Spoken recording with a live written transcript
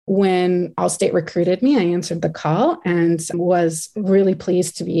When Allstate recruited me, I answered the call and was really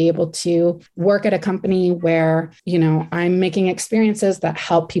pleased to be able to work at a company where, I'm making experiences that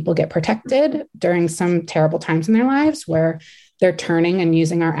help people get protected during some terrible times in their lives where they're turning and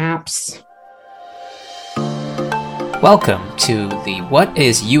using our apps. Welcome to the What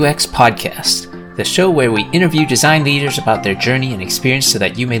is UX podcast, the show where we interview design leaders about their journey and experience so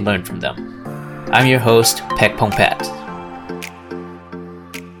that you may learn from them. I'm your host, Pek Pong Pat.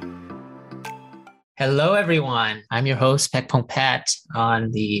 Hello, everyone. I'm your host, Pek Pong Pat,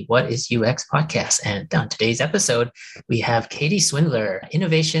 on the What is UX podcast. And on today's episode, we have Katie Swindler,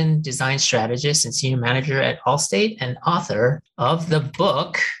 innovation design strategist and senior manager at Allstate and author of the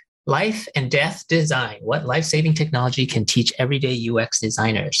book, Life and Death Design, What Life-Saving Technology Can Teach Everyday UX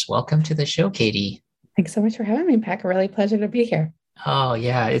Designers. Welcome to the show, Katie. Thanks so much for having me, Pek. Really pleasure to be here. Oh,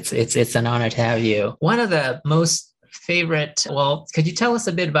 yeah, it's an honor to have you. One of the most favorite, could you tell us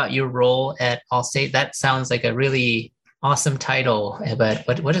a bit about your role at Allstate? That sounds like a really awesome title,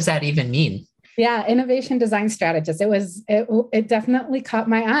 but what does that even mean? Yeah, innovation design strategist. It definitely caught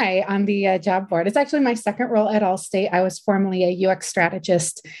my eye on the job board. It's actually my second role at Allstate. I was formerly a UX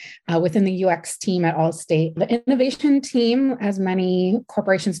strategist within the UX team at Allstate. The innovation team, as many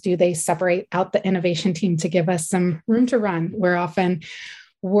corporations do, they separate out the innovation team to give us some room to run. We're often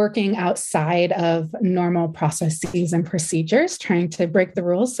working outside of normal processes and procedures, trying to break the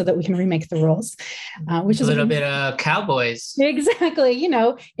rules so that we can remake the rules, which is a little bit of cowboys. Exactly.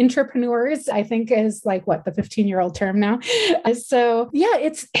 Entrepreneurs, I think is like the 15-year-old term now. So yeah,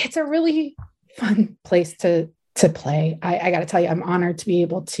 it's a really fun place to play. I got to tell you, I'm honored to be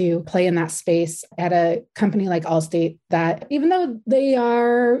able to play in that space at a company like Allstate that, even though they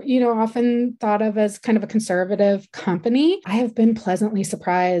are, often thought of as kind of a conservative company, I have been pleasantly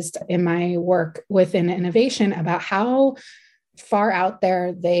surprised in my work within innovation about how far out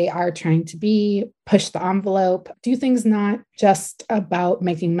there they are trying to be, push the envelope, do things not just about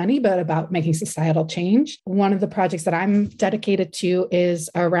making money, but about making societal change. One of the projects that I'm dedicated to is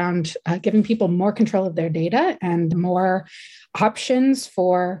around giving people more control of their data and more options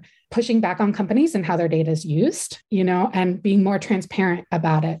for pushing back on companies and how their data is used, and being more transparent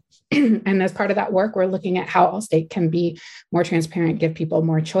about it. And as part of that work, we're looking at how Allstate can be more transparent, give people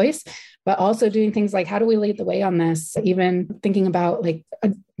more choice, but also doing things like, how do we lead the way on this? Even thinking about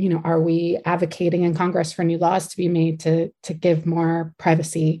are we advocating in Congress for new laws to be made to give more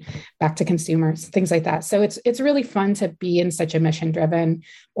privacy back to consumers, things like that. So it's really fun to be in such a mission-driven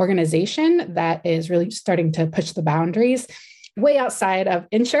organization that is really starting to push the boundaries way outside of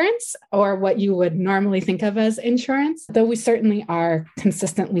insurance or what you would normally think of as insurance, though we certainly are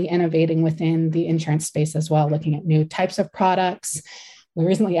consistently innovating within the insurance space as well, looking at new types of products. We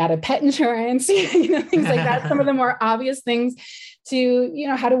recently added pet insurance, things like that, some of the more obvious things to,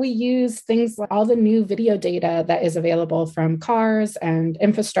 how do we use things like all the new video data that is available from cars and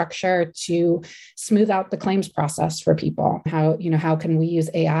infrastructure to smooth out the claims process for people? How can we use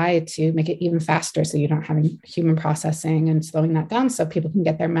AI to make it even faster so you're not having human processing and slowing that down so people can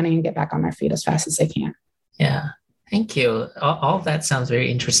get their money and get back on their feet as fast as they can? Yeah, thank you. All of that sounds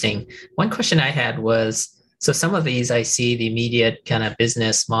very interesting. One question I had was, so some of these, I see the immediate kind of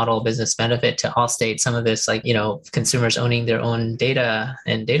business model, business benefit to Allstate. Some of this, consumers owning their own data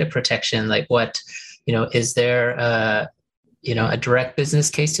and data protection. Is there a direct business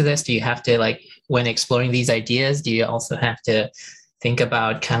case to this? Do you have to, when exploring these ideas, do you also have to think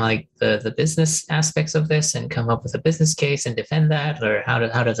about kind of the business aspects of this and come up with a business case and defend that? Or how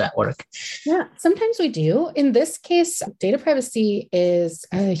does that work? Yeah, sometimes we do. In this case, data privacy is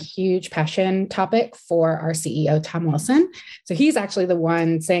a huge passion topic for our CEO, Tom Wilson. So he's actually the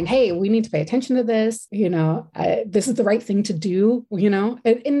one saying, hey, we need to pay attention to this. This is the right thing to do,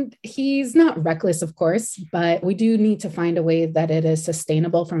 and he's not reckless, of course, but we do need to find a way that it is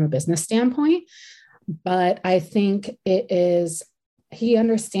sustainable from a business standpoint. But I think he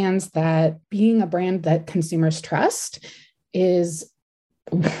understands that being a brand that consumers trust is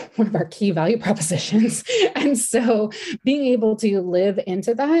one of our key value propositions. And so being able to live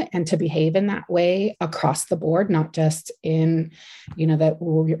into that and to behave in that way across the board, not just in, that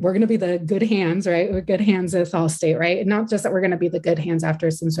we're going to be the good hands, right? We're good hands at Allstate, right? And not just that we're going to be the good hands after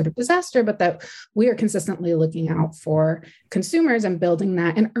some sort of disaster, but that we are consistently looking out for consumers and building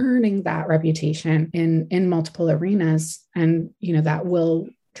that and earning that reputation in multiple arenas. And, that will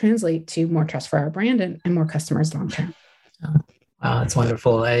translate to more trust for our brand and more customers long term. Wow, that's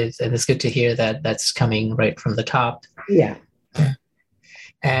wonderful. And it's good to hear that that's coming right from the top. Yeah.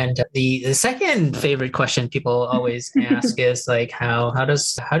 And the second favorite question people always ask is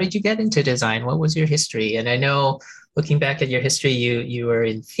how did you get into design? What was your history? And I know looking back at your history, you were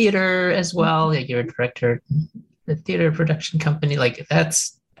in theater as well. Like you're a director, the theater production company. Like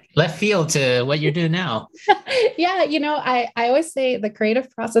that's left field to what you're doing now. Yeah, I always say the creative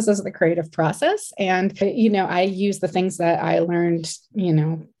process is the creative process. And, I use the things that I learned,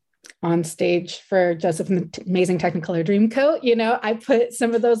 on stage for Joseph and the Amazing Technicolor Dreamcoat. I put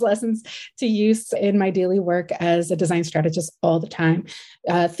some of those lessons to use in my daily work as a design strategist all the time.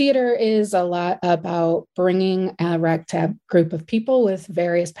 Theater is a lot about bringing a ragtag group of people with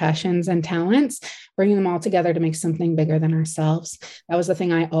various passions and talents, bringing them all together to make something bigger than ourselves. That was the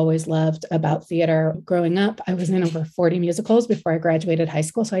thing I always loved about theater. Growing up, I was in over 40 musicals before I graduated high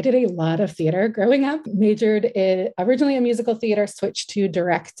school. So I did a lot of theater growing up, majored in originally in musical theater, switched to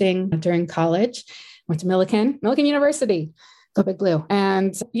directing during college, went to Millikan University. Go Big Blue.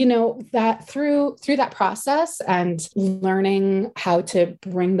 And, that through that process and learning how to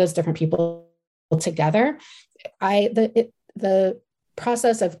bring those different people together, the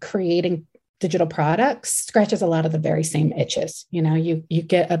process of creating digital products scratches a lot of the very same itches. You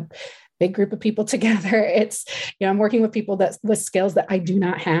get a big group of people together. It's, I'm working with people with skills that I do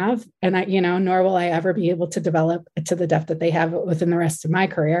not have. And nor will I ever be able to develop to the depth that they have within the rest of my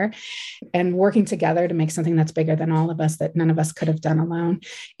career, and working together to make something that's bigger than all of us, that none of us could have done alone,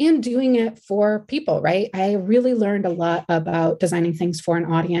 and doing it for people, right? I really learned a lot about designing things for an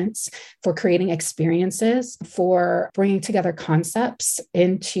audience, for creating experiences, for bringing together concepts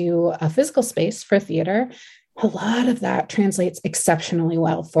into a physical space for theater. A lot of that translates exceptionally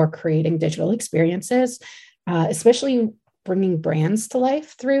well for creating digital experiences, especially bringing brands to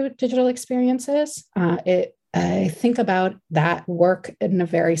life through digital experiences. I think about that work in the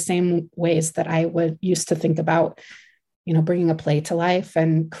very same ways that I would used to think about, bringing a play to life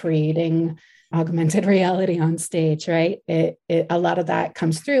and creating augmented reality on stage, right? A lot of that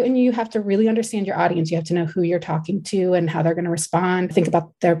comes through, and you have to really understand your audience. You have to know who you're talking to and how they're going to respond. Think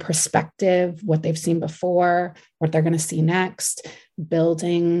about their perspective, what they've seen before, what they're going to see next,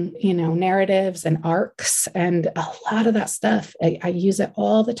 building, narratives and arcs. And a lot of that stuff, I use it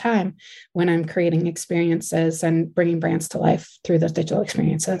all the time when I'm creating experiences and bringing brands to life through those digital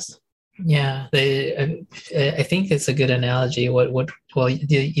experiences. Yeah, I think it's a good analogy.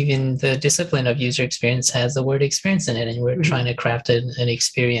 Even the discipline of user experience has the word experience in it, and we're trying to craft an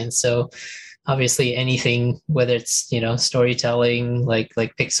experience. So obviously anything, whether it's, storytelling like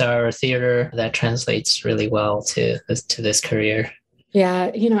Pixar or theater, that translates really well to this career. Yeah,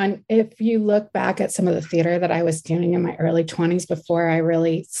 and if you look back at some of the theater that I was doing in my early 20s before I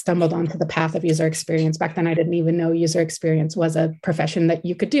really stumbled onto the path of user experience, back then I didn't even know user experience was a profession that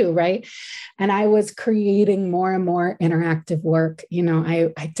you could do, right? And I was creating more and more interactive work.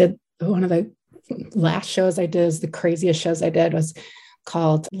 I did one of the last shows I did, the craziest shows I did was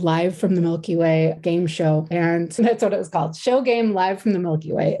called Live from the Milky Way game show. And that's what it was called. Show Game Live from the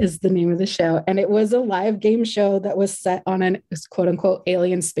Milky Way is the name of the show. And it was a live game show that was set on an quote unquote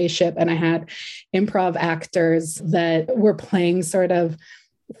alien spaceship. And I had improv actors that were playing sort of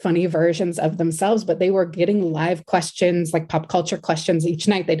funny versions of themselves, but they were getting live questions, like pop culture questions each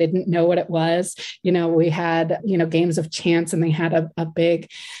night. They didn't know what it was. We had, games of chance, and they had a big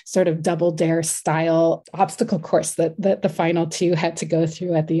sort of double dare style obstacle course that the final two had to go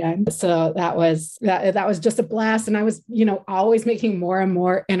through at the end. So that was just a blast. And I was, always making more and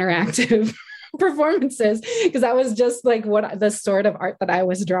more interactive performances, because that was just like what the sort of art that I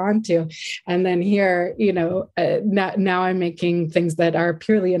was drawn to. And then here, now I'm making things that are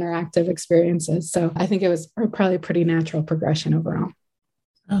purely interactive experiences. So I think it was probably a pretty natural progression overall.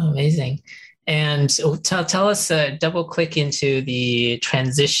 Oh, amazing. And tell us, double click into the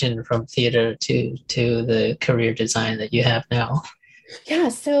transition from theater to the career design that you have now. Yeah.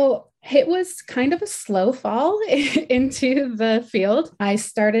 So it was kind of a slow fall into the field. I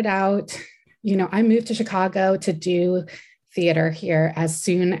started out, I moved to Chicago to do theater here as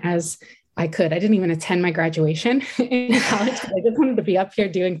soon as I could. I didn't even attend my graduation in college. I just wanted to be up here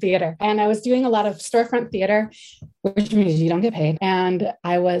doing theater. And I was doing a lot of storefront theater, which means you don't get paid. And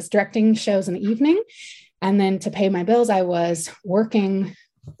I was directing shows in the evening. And then to pay my bills, I was working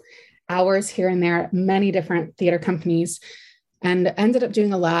hours here and there at many different theater companies, and ended up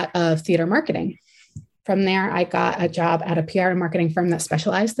doing a lot of theater marketing. From there, I got a job at a PR and marketing firm that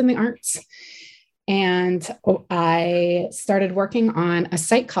specialized in the arts. And I started working on a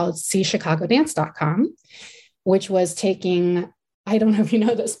site called SeeChicagoDance.com, which was taking, I don't know if you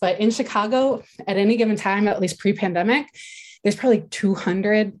know this, but in Chicago, at any given time, at least pre-pandemic, there's probably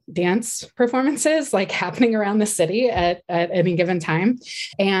 200 dance performances like happening around the city at any given time.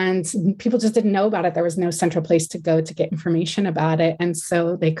 And people just didn't know about it. There was no central place to go to get information about it. And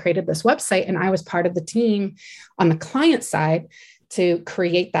so they created this website, and I was part of the team on the client side to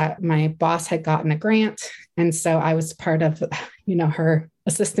create that. My boss had gotten a grant. And so I was part of, her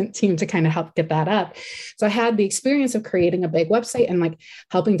assistant team to kind of help get that up. So I had the experience of creating a big website and like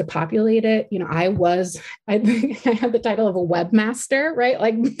helping to populate it. I had the title of a webmaster, right?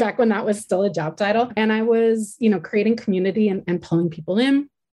 Like back when that was still a job title. And I was, creating community and pulling people in,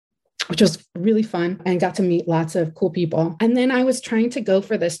 which was really fun, and got to meet lots of cool people. And then I was trying to go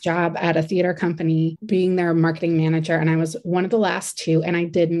for this job at a theater company, being their marketing manager. And I was one of the last two, and I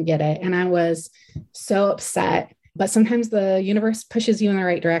didn't get it. And I was so upset. But sometimes the universe pushes you in the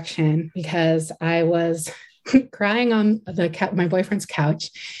right direction, because I was crying on my boyfriend's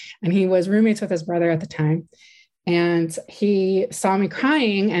couch, and he was roommates with his brother at the time. And he saw me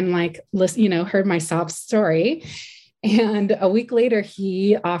crying and heard my sob story. And a week later,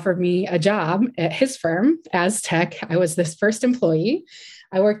 he offered me a job at his firm, Aztec. I was this first employee.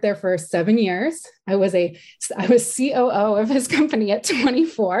 I worked there for 7 years. I was COO of his company at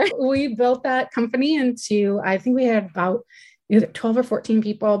 24. We built that company into, I think we had about 12 or 14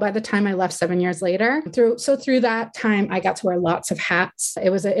 people by the time I left 7 years later. Through that time, I got to wear lots of hats. It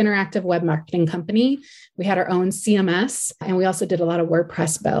was an interactive web marketing company. We had our own CMS, and we also did a lot of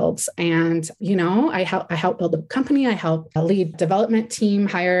WordPress builds. And, I helped build the company. I helped lead development team,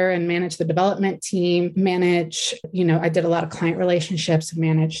 hire and manage the development team, I did a lot of client relationships and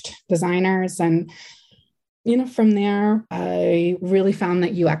managed designers. And from there, I really found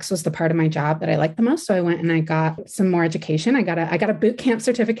that UX was the part of my job that I liked the most. So I went and I got some more education. I got a boot camp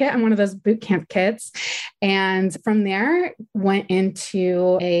certificate. I'm one of those boot camp kids. And from there, went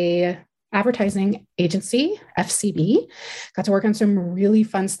into a advertising agency, FCB, got to work on some really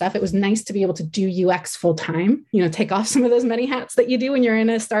fun stuff. It was nice to be able to do UX full time, take off some of those many hats that you do when you're in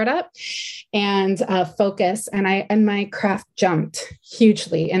a startup, and focus. And my craft jumped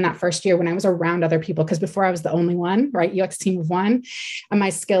hugely in that first year when I was around other people, because before I was the only one, right? UX team of one. And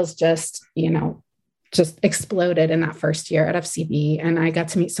my skills just exploded in that first year at FCB. And I got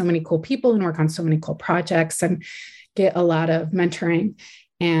to meet so many cool people and work on so many cool projects and get a lot of mentoring.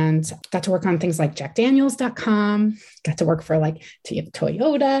 And got to work on things like JackDaniels.com, got to work for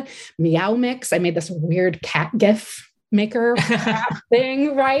Toyota, Meow Mix. I made this weird cat GIF maker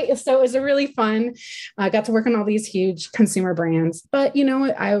thing, right? So it was a really fun. I got to work on all these huge consumer brands. But,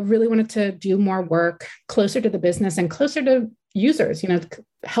 I really wanted to do more work closer to the business and closer to users,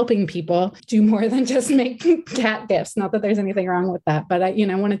 helping people do more than just make cat gifts. Not that there's anything wrong with that, but I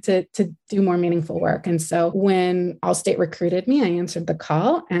wanted to do more meaningful work. And so when Allstate recruited me, I answered the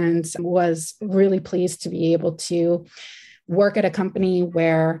call and was really pleased to be able to work at a company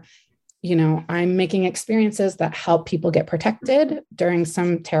where, I'm making experiences that help people get protected during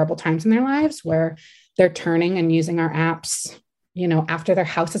some terrible times in their lives where they're turning and using our apps, after their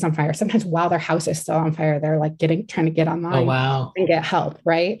house is on fire. Sometimes while their house is still on fire, they're trying to get online and get help.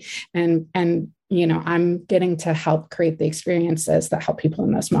 Right. And I'm getting to help create the experiences that help people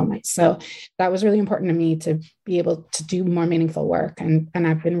in those moments. So that was really important to me, to be able to do more meaningful work. And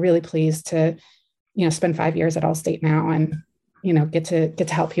I've been really pleased to, spend 5 years at Allstate now and, get to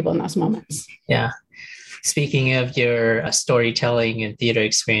help people in those moments. Yeah. Speaking of your storytelling and theater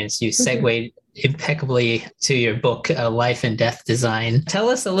experience, you segued impeccably to your book, Life and Death Design. Tell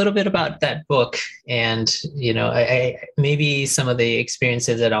us a little bit about that book, and maybe some of the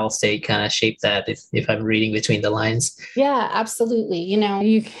experiences at Allstate kind of shaped that, if I'm reading between the lines. Yeah, absolutely.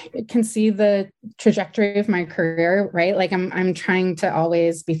 You can see the trajectory of my career, right? I'm trying to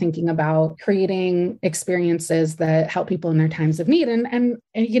always be thinking about creating experiences that help people in their times of need. And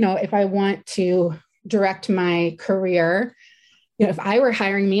if I want to direct my career, if I were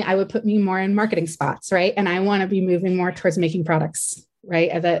hiring me, I would put me more in marketing spots, right? And I want to be moving more towards making products, right?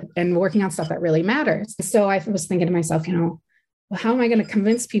 And working on stuff that really matters. So I was thinking to myself, well, how am I going to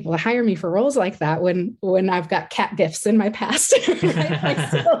convince people to hire me for roles like that when I've got cat gifts in my past?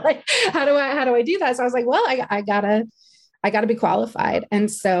 Right? How do I do that? So I was like, well, I gotta be qualified.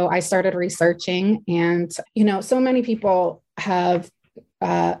 And so I started researching, and so many people have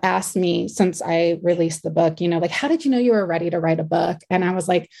asked me since I released the book, how did you know you were ready to write a book? And I was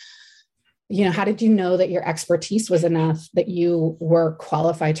like, how did you know that your expertise was enough that you were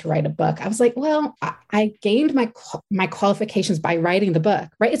qualified to write a book? I was like, well, I gained my qualifications by writing the book,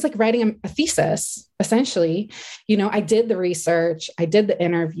 right? It's like writing a thesis, essentially. I did the research, I did the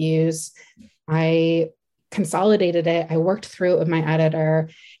interviews, I consolidated it, I worked through it with my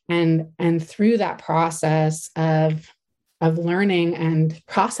editor, and through that process of of learning and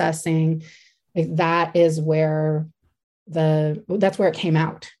processing, like that is where that's where it came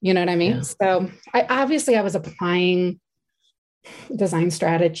out. You know what I mean? Yeah. So I was applying design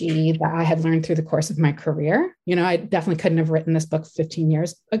strategy that I had learned through the course of my career. You know, I definitely couldn't have written this book 15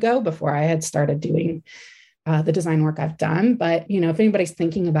 years ago before I had started doing the design work I've done. But, you know, if anybody's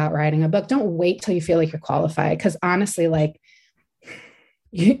thinking about writing a book, don't wait till you feel like you're qualified. Because honestly, like,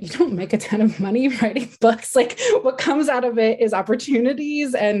 you don't make a ton of money writing books. Like, what comes out of it is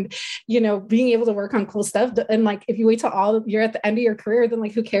opportunities and, you know, being able to work on cool stuff. And like, if you wait till you're at the end of your career, then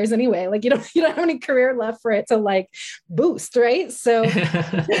like, who cares anyway? Like, you don't have any career left for it to like boost. Right. So,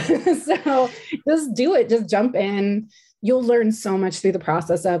 so just do it. Just jump in. You'll learn so much through the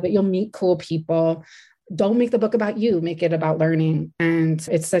process of it. You'll meet cool people. Don't make the book about you, make it about learning. And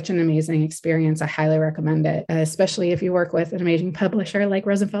it's such an amazing experience. I highly recommend it, especially if you work with an amazing publisher like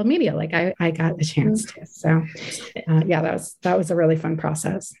Rosenfeld Media, like I got the chance to. So yeah, that was a really fun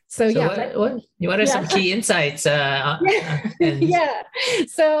process. So yeah. What are some key insights? Yeah.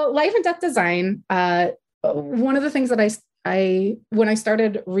 So life and death design, one of the things that when I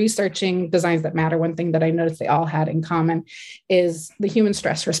started researching designs that matter, one thing that I noticed they all had in common is the human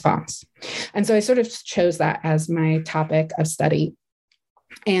stress response. And so I sort of chose that as my topic of study.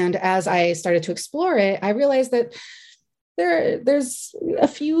 And as I started to explore it, I realized that there's a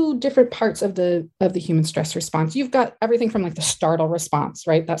few different parts of the human stress response. You've got everything from like the startle response,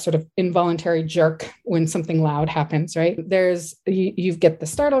 right? That sort of involuntary jerk when something loud happens, right? You get the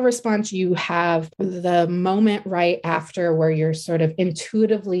startle response. You have the moment right after where you're sort of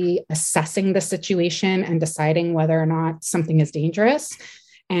intuitively assessing the situation and deciding whether or not something is dangerous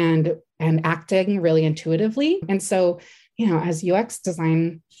and acting really intuitively. And so, you know, as UX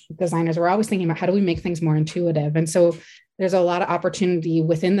designers, we're always thinking about how do we make things more intuitive? And so there's a lot of opportunity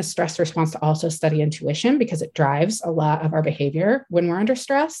within the stress response to also study intuition because it drives a lot of our behavior when we're under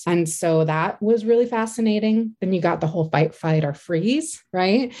stress. And so that was really fascinating. Then you got the whole fight, flight, or freeze,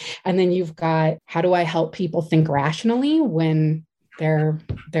 right? And then you've got how do I help people think rationally when their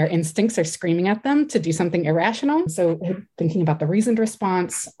instincts are screaming at them to do something irrational? So thinking about the reasoned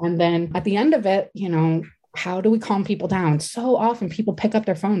response. And then at the end of it, you know, how do we calm people down? So often people pick up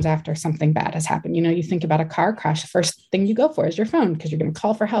their phones after something bad has happened. You know, you think about a car crash, the first thing you go for is your phone because you're going to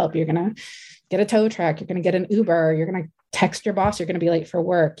call for help. You're going to get a tow truck. You're going to get an Uber. You're going to text your boss. You're going to be late for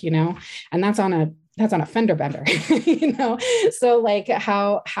work, you know, and that's on a fender bender, you know? So like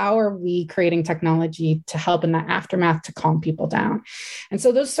how are we creating technology to help in the aftermath to calm people down? And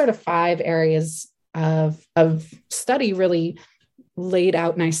so those sort of 5 areas of study really laid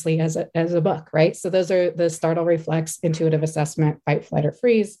out nicely as a book, right? So those are the startle, reflex, intuitive assessment, fight, flight, or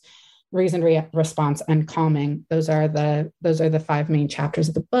freeze, reasoned response, and calming. Those are the 5 main chapters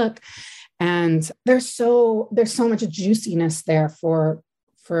of the book. And there's so much juiciness there for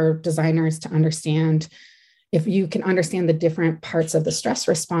designers to understand. If you can understand the different parts of the stress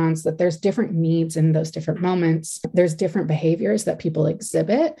response, that there's different needs in those different moments, there's different behaviors that people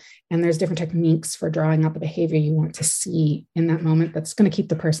exhibit, and there's different techniques for drawing out the behavior you want to see in that moment that's going to keep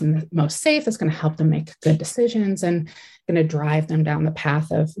the person most safe, that's going to help them make good decisions, and going to drive them down the path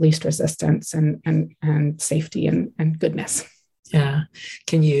of least resistance and safety and goodness. Yeah.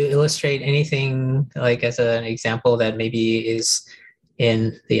 Can you illustrate anything like as an example that maybe is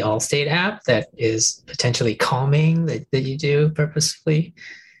in the Allstate app that is potentially calming that you do purposefully?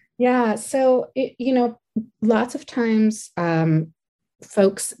 Yeah. So, you know, lots of times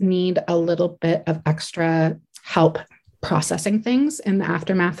folks need a little bit of extra help processing things in the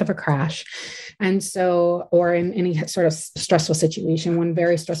aftermath of a crash. And so, or in any sort of stressful situation. One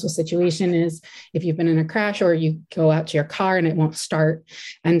very stressful situation is if you've been in a crash or you go out to your car and it won't start.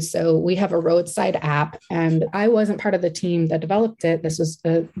 And so we have a roadside app, and I wasn't part of the team that developed it. This was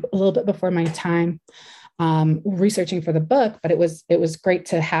a little bit before my time researching for the book, but it was great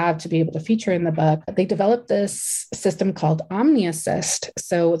to be able to feature in the book. They developed this system called OmniAssist,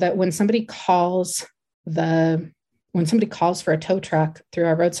 so that when somebody calls for a tow truck through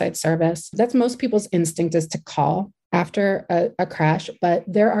our roadside service, that's most people's instinct is to call after a crash. But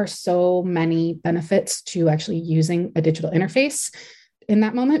there are so many benefits to actually using a digital interface in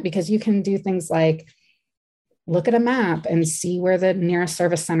that moment, because you can do things like look at a map and see where the nearest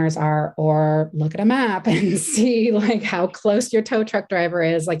service centers are, or look at a map and see like how close your tow truck driver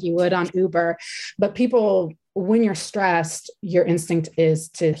is, like you would on Uber. But people, when you're stressed, your instinct is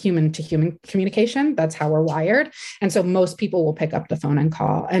to human communication. That's how we're wired. And so most people will pick up the phone and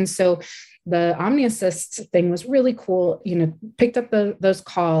call. And so the OmniAssist thing was really cool, you know, picked up those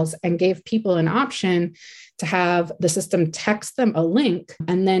calls and gave people an option to have the system text them a link,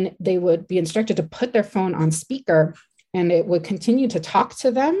 and then they would be instructed to put their phone on speaker and it would continue to talk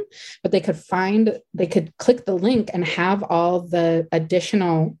to them, but they could click the link and have all the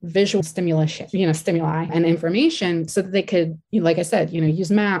additional visual stimulation, stimuli and information so that they could, like I said,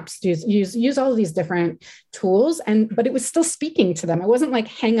 use maps, use all of these different tools. But it was still speaking to them. It wasn't like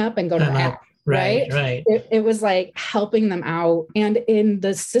hang up and go to the app. Right. It was like helping them out. And in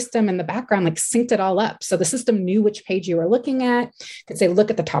the system in the background, like synced it all up. So the system knew which page you were looking at, could say,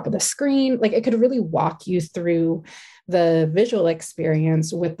 look at the top of the screen. Like it could really walk you through the visual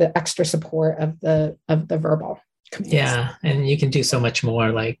experience with the extra support of the verbal commands. Yeah. And you can do so much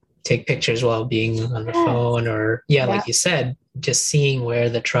more, like take pictures while being on the phone, or like you said, just seeing where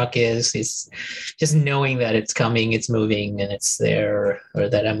the truck is just knowing that it's coming, it's moving, and it's there, or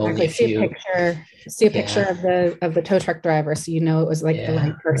that I'm only see a picture of the tow truck driver, so it was like the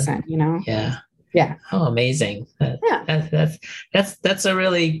right person. Yeah. Oh, amazing. That's a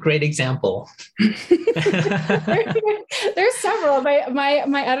really great example. There's several.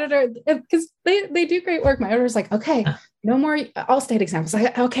 My editor, because they do great work. My editor's like, okay, no more Allstate examples.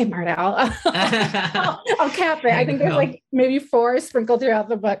 Okay, Marta, I'll cap it. I think there's like maybe 4 sprinkled throughout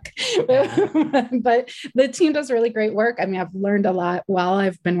the book. But the team does really great work. I mean, I've learned a lot while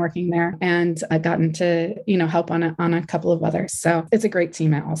I've been working there, and I've gotten to, help on a couple of others. So it's a great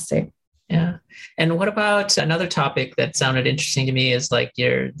team at Allstate. Yeah. And what about another topic that sounded interesting to me is like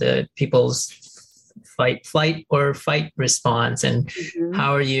the people's flight or fight response, and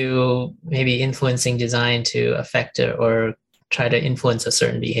how are you maybe influencing design to affect it or try to influence a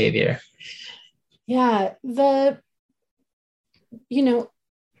certain behavior? Yeah. The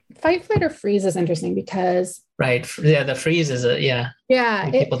fight, flight, or freeze is interesting because the freeze is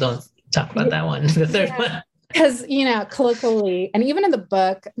people don't talk about that one. The third one. Because, colloquially, and even in the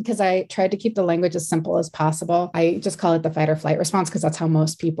book, because I tried to keep the language as simple as possible, I just call it the fight or flight response because that's how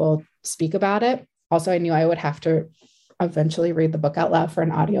most people speak about it. Also, I knew I would have to eventually read the book out loud for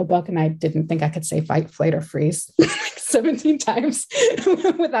an audiobook, and I didn't think I could say fight, flight, or freeze 17 times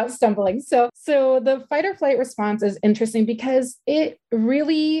without stumbling. So the fight or flight response is interesting because it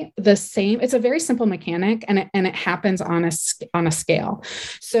really it's a very simple mechanic, and it happens on a scale.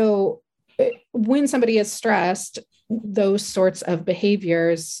 So when somebody is stressed, those sorts of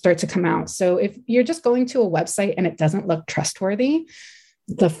behaviors start to come out. So if you're just going to a website and it doesn't look trustworthy,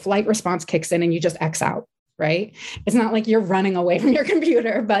 the flight response kicks in and you just X out, right? It's not like you're running away from your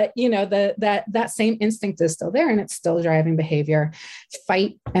computer, but that same instinct is still there and it's still driving behavior.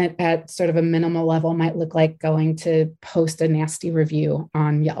 Fight at sort of a minimal level might look like going to post a nasty review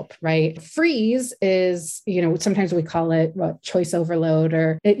on Yelp, right? Freeze is, sometimes we call it choice overload,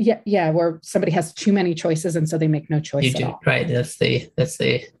 or where somebody has too many choices and so they make no choice at all. Right. That's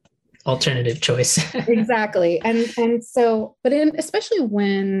the alternative choice. Exactly. And so, but especially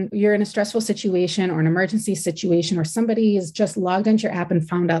when you're in a stressful situation or an emergency situation, or somebody is just logged into your app and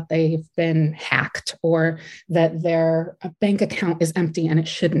found out they've been hacked, or that their bank account is empty and it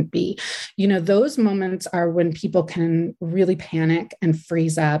shouldn't be, those moments are when people can really panic and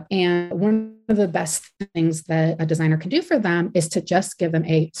freeze up. And one of the best things that a designer can do for them is to just give them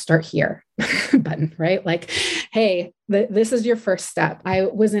a start here button, right? Like, hey, this is your first step. I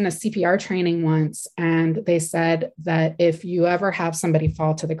was in a CPR training once, and they said that if you ever have somebody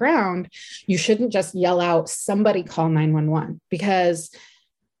fall to the ground, you shouldn't just yell out, somebody call 911, because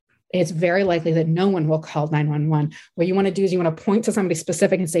it's very likely that no one will call 911. What you want to do is you want to point to somebody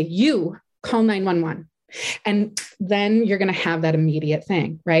specific and say, you call 911. And then you're going to have that immediate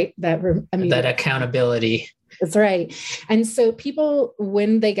thing, right? That accountability. That's right. And so people,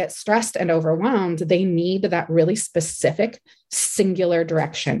 when they get stressed and overwhelmed, they need that really specific, singular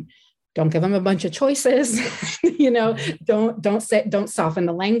direction. Don't give them a bunch of choices. Don't soften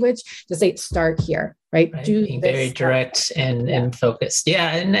the language. Just say, start here, right? Being very direct and focused.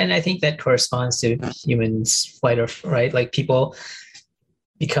 Yeah. And I think that corresponds to humans' flight or right. Like people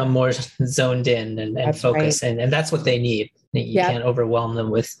become more zoned in and focused. Right. And that's what they need. You can't overwhelm them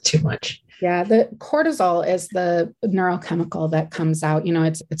with too much. Yeah, the cortisol is the neurochemical that comes out.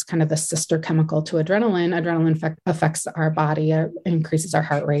 It's kind of the sister chemical to adrenaline. Adrenaline affects our body, increases our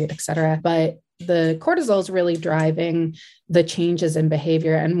heart rate, et cetera. But the cortisol is really driving the changes in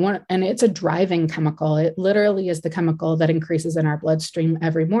behavior. And it's a driving chemical. It literally is the chemical that increases in our bloodstream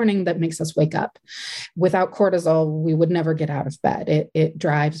every morning that makes us wake up. Without cortisol, we would never get out of bed. It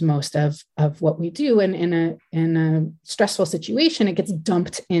drives most of what we do. And in a stressful situation, it gets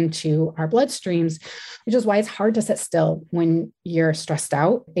dumped into our bloodstreams, which is why it's hard to sit still when you're stressed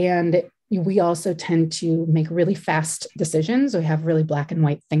out. And we also tend to make really fast decisions. We have really black and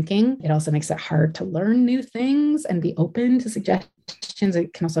white thinking. It also makes it hard to learn new things and be open to suggestions.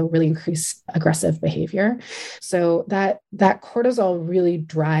 It can also really increase aggressive behavior. So that cortisol really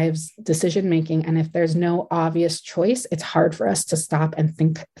drives decision making. And if there's no obvious choice, it's hard for us to stop and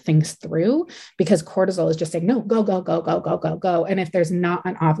think things through, because cortisol is just saying, no, go, go, go, go, go, go, go. And if there's not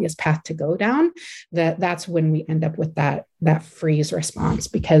an obvious path to go down, that's when we end up with that freeze response,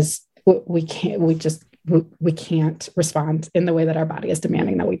 because we can't respond in the way that our body is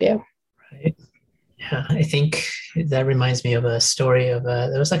demanding that we do. Right. Yeah, I think that reminds me of a story of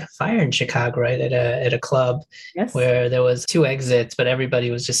there was like a fire in Chicago, right, at a club. Yes. Where there was 2 exits, but everybody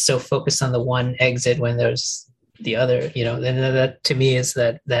was just so focused on the one exit when there's the other, and that to me is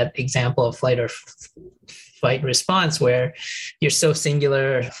that example of flight or fight response, where you're so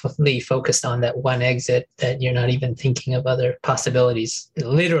singularly focused on that one exit that you're not even thinking of other possibilities.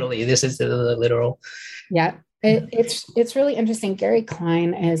 Literally, this is the literal. Yeah. It's really interesting. Gary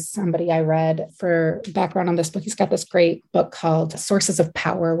Klein is somebody I read for background on this book. He's got this great book called Sources of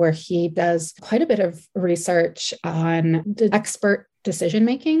Power, where he does quite a bit of research on the expert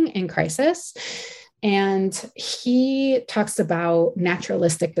decision-making in crisis. And he talks about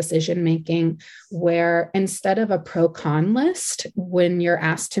naturalistic decision-making, where instead of a pro-con list, when you're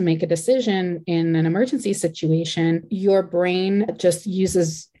asked to make a decision in an emergency situation, your brain just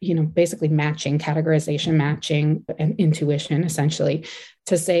uses, basically categorization matching and intuition, essentially,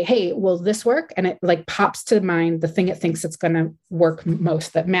 to say, hey, will this work? And it like pops to mind the thing it thinks it's going to work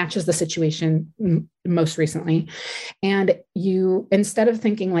most, that matches the situation most recently. And you, instead of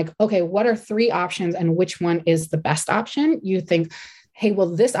thinking like, okay, what are 3 options and which one is the best option? You think, hey,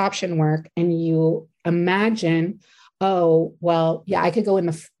 will this option work? And you imagine, oh, well, yeah, I could go in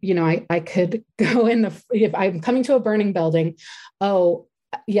the, I could go in the, if I'm coming to a burning building, oh,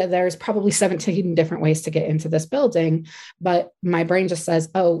 yeah, there's probably 17 different ways to get into this building, but my brain just says,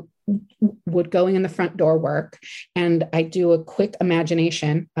 oh, would going in the front door work? And I do a quick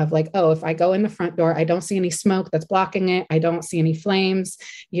imagination of like, oh, if I go in the front door, I don't see any smoke that's blocking it. I don't see any flames,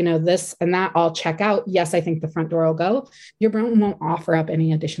 this and that, I'll check out. Yes, I think the front door will go. Your brain won't offer up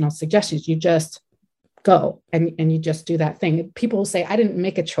any additional suggestions. You just go and you just do that thing. People will say, I didn't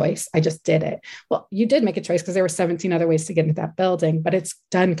make a choice, I just did it. Well, you did make a choice because there were 17 other ways to get into that building, but it's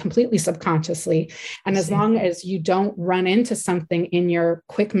done completely subconsciously. And as long as you don't run into something in your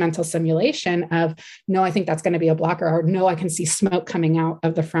quick mental simulation of, no, I think that's going to be a blocker, or no, I can see smoke coming out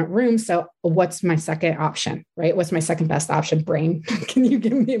of the front room. So what's my second option, right? What's my second best option? Brain, can you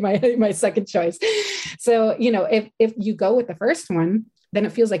give me my second choice? So, if you go with the first one, then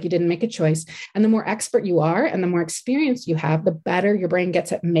it feels like you didn't make a choice. And the more expert you are and the more experience you have, the better your brain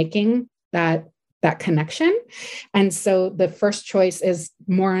gets at making that connection. And so the first choice is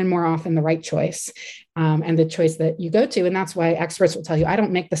more and more often the right choice, and the choice that you go to. And that's why experts will tell you, I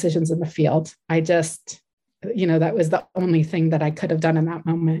don't make decisions in the field. I just, that was the only thing that I could have done in that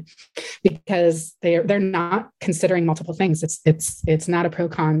moment, because they're not considering multiple things. It's not a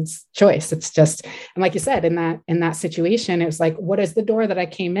pro-cons choice. It's just, and like you said, in that situation, it was like, what is the door that I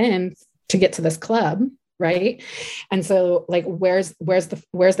came in to get to this club? Right. And so like, where's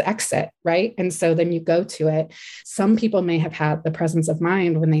the exit? Right. And so then you go to it. Some people may have had the presence of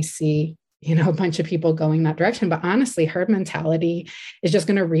mind when they see, a bunch of people going that direction, but honestly, herd mentality is just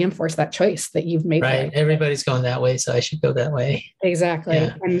going to reinforce that choice that you've made. Right. Everybody's going that way, so I should go that way. Exactly.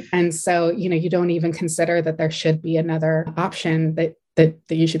 Yeah. And so, you don't even consider that there should be another option that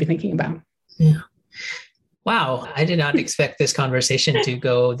you should be thinking about. Yeah. Wow. I did not expect this conversation to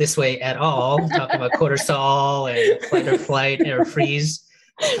go this way at all. Talking about cortisol and fight or flight or freeze.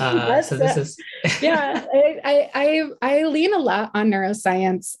 So this is yeah, I lean a lot on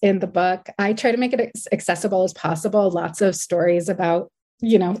neuroscience in the book. I try to make it as accessible as possible. Lots of stories about,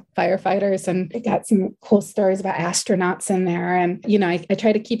 firefighters, and it got some cool stories about astronauts in there. And, I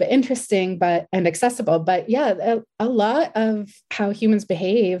try to keep it interesting, and accessible, but yeah, a lot of how humans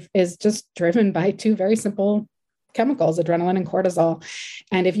behave is just driven by 2 very simple chemicals, adrenaline and cortisol.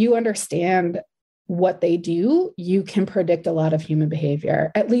 And if you understand what they do, you can predict a lot of human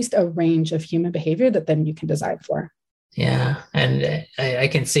behavior, at least a range of human behavior that then you can design for. Yeah. And I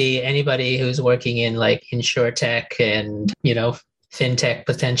can see anybody who's working in like InsurTech and, FinTech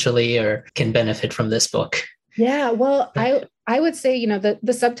potentially, or can benefit from this book. Yeah. Well, I would say,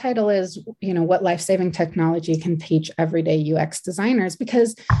 the subtitle is, what life-saving technology can teach everyday UX designers,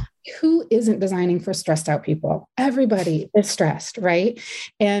 because who isn't designing for stressed out people? Everybody is stressed, right?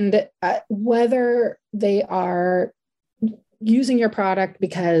 And whether they are using your product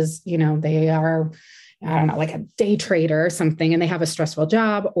because, they are I don't know, like a day trader or something, and they have a stressful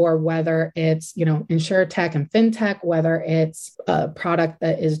job, or whether it's, insure tech and fintech, whether it's a product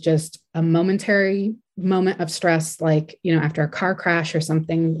that is just a momentary moment of stress, like, after a car crash or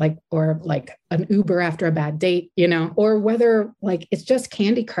something, like, or like an Uber after a bad date, or whether like it's just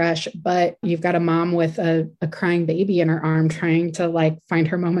Candy Crush, but you've got a mom with a crying baby in her arm trying to like find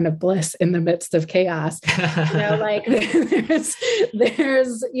her moment of bliss in the midst of chaos. Like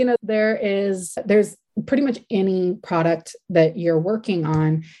there's pretty much any product that you're working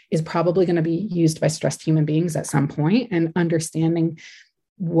on is probably going to be used by stressed human beings at some point, and understanding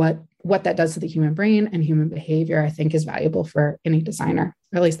what that does to the human brain and human behavior, I think, is valuable for any designer.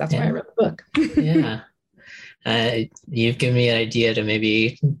 Or at least that's why I wrote the book. Yeah. You've given me an idea to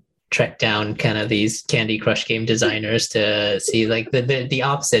maybe track down kind of these Candy Crush game designers to see like the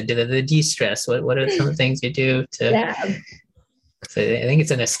opposite, the de-stress. What are some of the things you do to... Yeah. So I think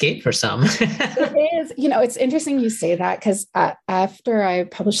it's an escape for some. It is. It's interesting you say that, because after I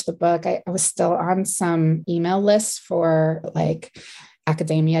published the book, I was still on some email lists for like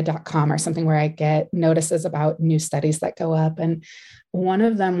academia.com or something, where I get notices about new studies that go up. And one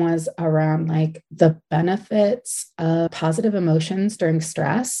of them was around like the benefits of positive emotions during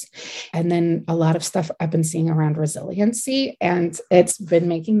stress. And then a lot of stuff I've been seeing around resiliency. And it's been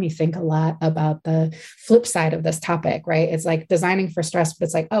making me think a lot about the flip side of this topic, right? It's like designing for stress, but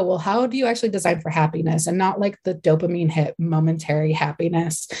it's like, oh, well, how do you actually design for happiness? And not like the dopamine hit momentary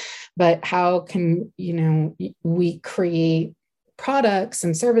happiness, but how can, we create products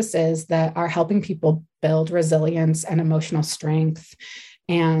and services that are helping people build resilience and emotional strength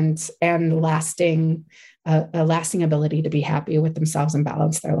and lasting a lasting ability to be happy with themselves and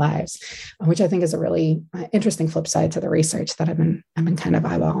balance their lives, which I think is a really interesting flip side to the research that I've been kind of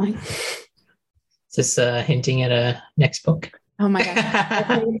eyeballing. Is this hinting at a next book? Oh my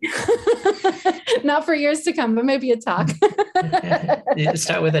gosh. Not for years to come, but maybe a talk. You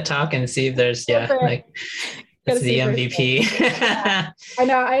start with a talk and see if there's, that's the MVP. I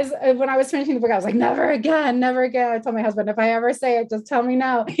know. When I was finishing the book, I was like, never again, never again. I told my husband, if I ever say it, just tell me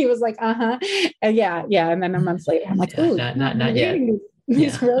no. He was like, and yeah. And then a month later, I'm like, ooh, not yet.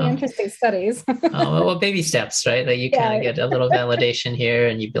 These really interesting studies. Well, baby steps, right? Like you kind of get a little validation here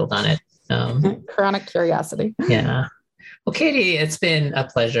and you build on it. Chronic curiosity. Yeah. Well, Katie, it's been a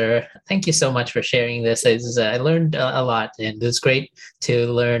pleasure. Thank you so much for sharing this. I learned a lot, and it was great to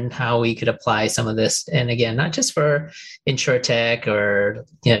learn how we could apply some of this. And again, not just for InsurTech or,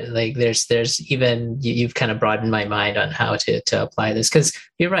 like there's even, you've kind of broadened my mind on how to apply this, because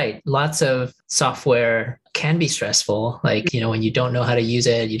you're right. Lots of software can be stressful. Like, when you don't know how to use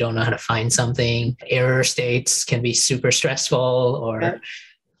it, you don't know how to find something. Error states can be super stressful, or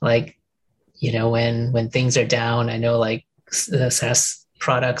like, when things are down. I know like the SaaS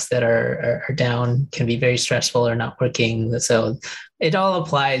products that are down can be very stressful or not working. So it all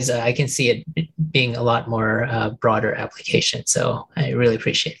applies. I can see it being a lot more broader application. So I really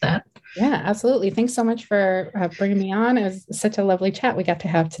appreciate that. Yeah, absolutely. Thanks so much for bringing me on. It was such a lovely chat we got to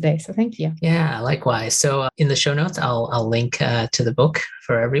have today. So thank you. Yeah, likewise. So in the show notes, I'll link to the book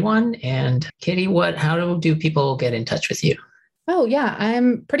for everyone. And Katie, how do people get in touch with you? Oh, yeah.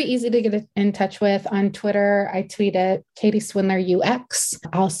 I'm pretty easy to get in touch with on Twitter. I tweet at Katie Swindler UX.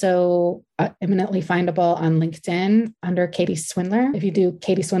 Also eminently findable on LinkedIn under Katie Swindler. If you do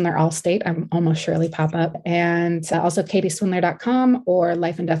Katie Swindler Allstate, I'm almost surely pop up. And also katieswindler.com or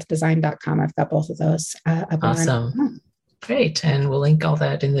lifeanddeathdesign.com. I've got both of those up. Awesome. Great. And we'll link all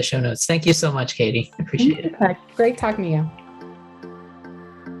that in the show notes. Thank you so much, Katie. I appreciate it. Great talking to you.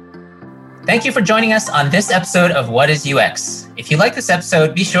 Thank you for joining us on this episode of What is UX? If you like this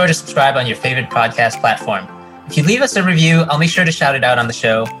episode, be sure to subscribe on your favorite podcast platform. If you leave us a review, I'll make sure to shout it out on the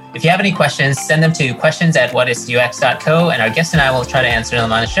show. If you have any questions, send them to questions@whatisux.co, and our guest and I will try to answer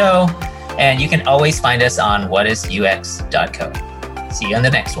them on the show. And you can always find us on whatisux.co. See you on the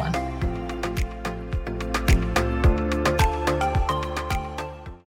next one.